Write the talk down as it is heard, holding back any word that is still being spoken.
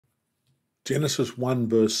Genesis 1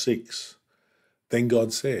 verse 6. Then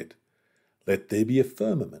God said, "Let there be a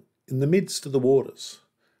firmament in the midst of the waters,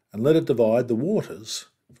 and let it divide the waters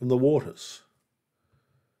from the waters."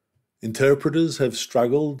 Interpreters have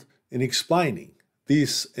struggled in explaining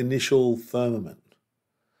this initial firmament.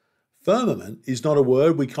 Firmament is not a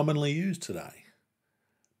word we commonly use today,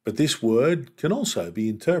 but this word can also be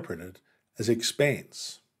interpreted as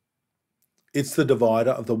expanse. It's the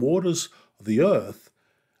divider of the waters of the earth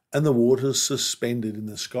and the waters suspended in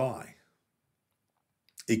the sky.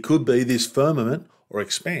 It could be this firmament or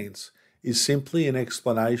expanse is simply an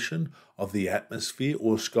explanation of the atmosphere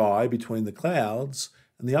or sky between the clouds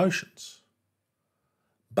and the oceans.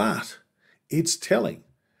 But it's telling.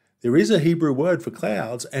 There is a Hebrew word for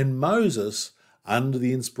clouds, and Moses, under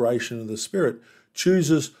the inspiration of the Spirit,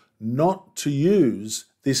 chooses not to use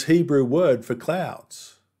this Hebrew word for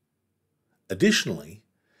clouds. Additionally,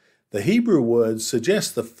 the Hebrew word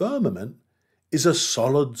suggests the firmament is a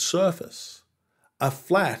solid surface, a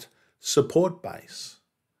flat support base.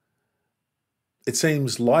 It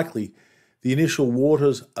seems likely the initial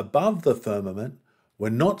waters above the firmament were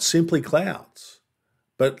not simply clouds,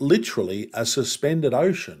 but literally a suspended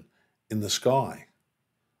ocean in the sky.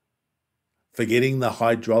 Forgetting the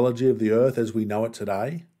hydrology of the earth as we know it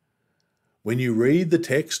today, when you read the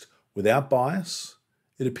text without bias,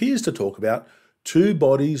 it appears to talk about two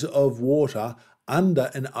bodies of water under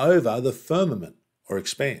and over the firmament or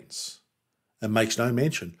expanse, and makes no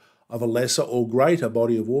mention of a lesser or greater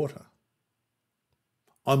body of water.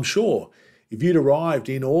 I'm sure if you'd arrived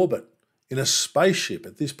in orbit in a spaceship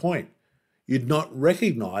at this point, you'd not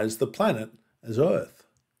recognize the planet as Earth.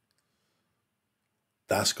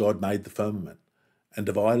 Thus God made the firmament and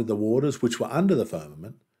divided the waters which were under the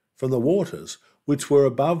firmament from the waters which were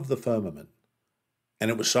above the firmament. And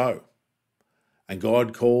it was so. And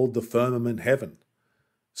God called the firmament heaven.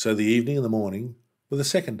 So the evening and the morning were the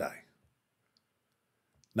second day.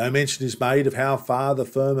 No mention is made of how far the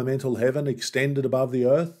firmamental heaven extended above the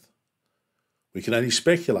earth. We can only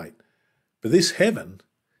speculate, but this heaven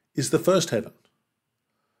is the first heaven.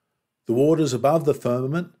 The waters above the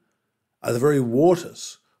firmament are the very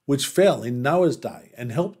waters which fell in Noah's day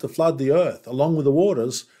and helped to flood the earth, along with the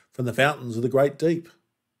waters from the fountains of the great deep.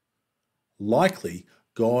 Likely,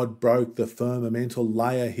 God broke the firmamental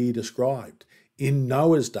layer he described in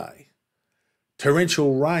Noah's day.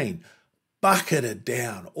 Torrential rain bucketed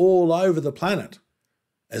down all over the planet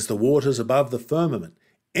as the waters above the firmament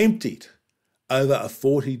emptied over a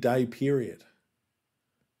 40-day period.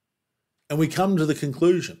 And we come to the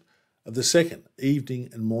conclusion of the second evening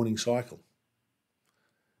and morning cycle.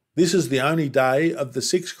 This is the only day of the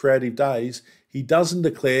 6 creative days he doesn't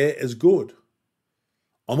declare as good.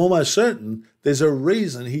 I'm almost certain there's a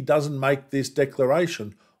reason he doesn't make this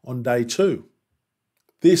declaration on day 2.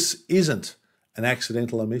 This isn't an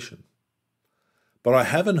accidental omission. But I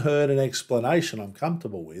haven't heard an explanation I'm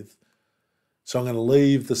comfortable with, so I'm going to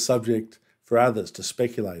leave the subject for others to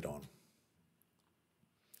speculate on.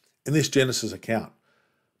 In this Genesis account,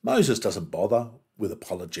 Moses doesn't bother with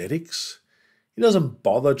apologetics. He doesn't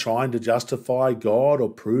bother trying to justify God or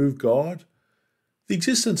prove God. The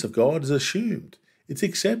existence of God is assumed. It's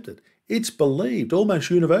accepted. It's believed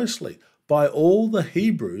almost universally by all the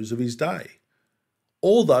Hebrews of his day,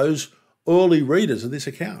 all those early readers of this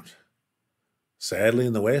account. Sadly,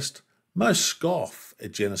 in the West, most scoff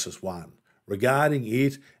at Genesis 1, regarding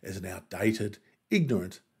it as an outdated,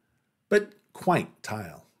 ignorant, but quaint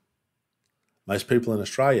tale. Most people in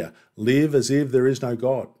Australia live as if there is no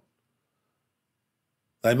God.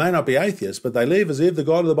 They may not be atheists, but they live as if the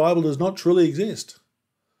God of the Bible does not truly exist.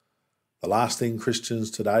 The last thing Christians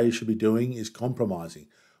today should be doing is compromising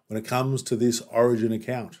when it comes to this origin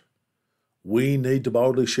account. We need to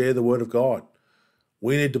boldly share the Word of God.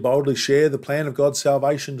 We need to boldly share the plan of God's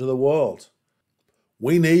salvation to the world.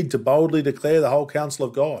 We need to boldly declare the whole counsel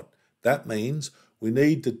of God. That means we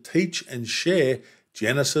need to teach and share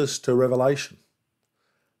Genesis to Revelation.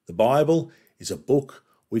 The Bible is a book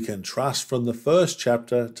we can trust from the first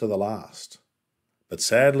chapter to the last. But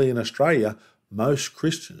sadly in Australia, most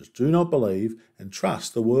Christians do not believe and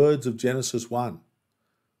trust the words of Genesis 1,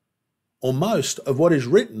 or most of what is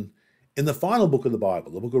written in the final book of the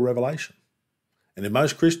Bible, the book of Revelation. And if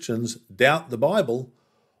most Christians doubt the Bible,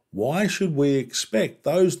 why should we expect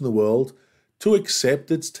those in the world to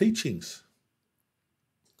accept its teachings?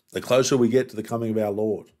 The closer we get to the coming of our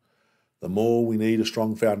Lord, the more we need a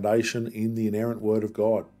strong foundation in the inerrant Word of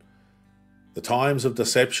God. The times of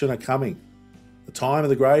deception are coming. The time of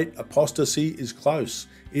the great apostasy is close.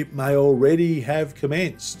 It may already have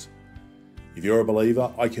commenced. If you're a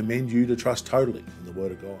believer, I commend you to trust totally in the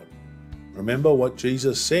Word of God. Remember what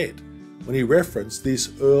Jesus said when he referenced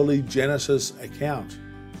this early Genesis account.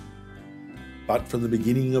 But from the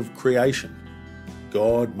beginning of creation,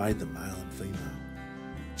 God made them male and female.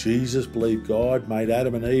 Jesus believed God made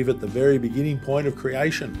Adam and Eve at the very beginning point of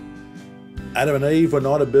creation. Adam and Eve were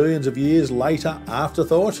not a billions of years later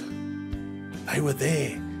afterthought. They were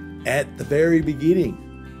there at the very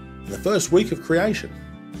beginning, the first week of creation.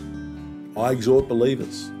 I exhort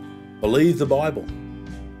believers, believe the Bible,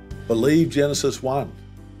 believe Genesis 1,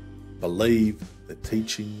 believe the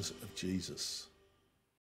teachings of Jesus.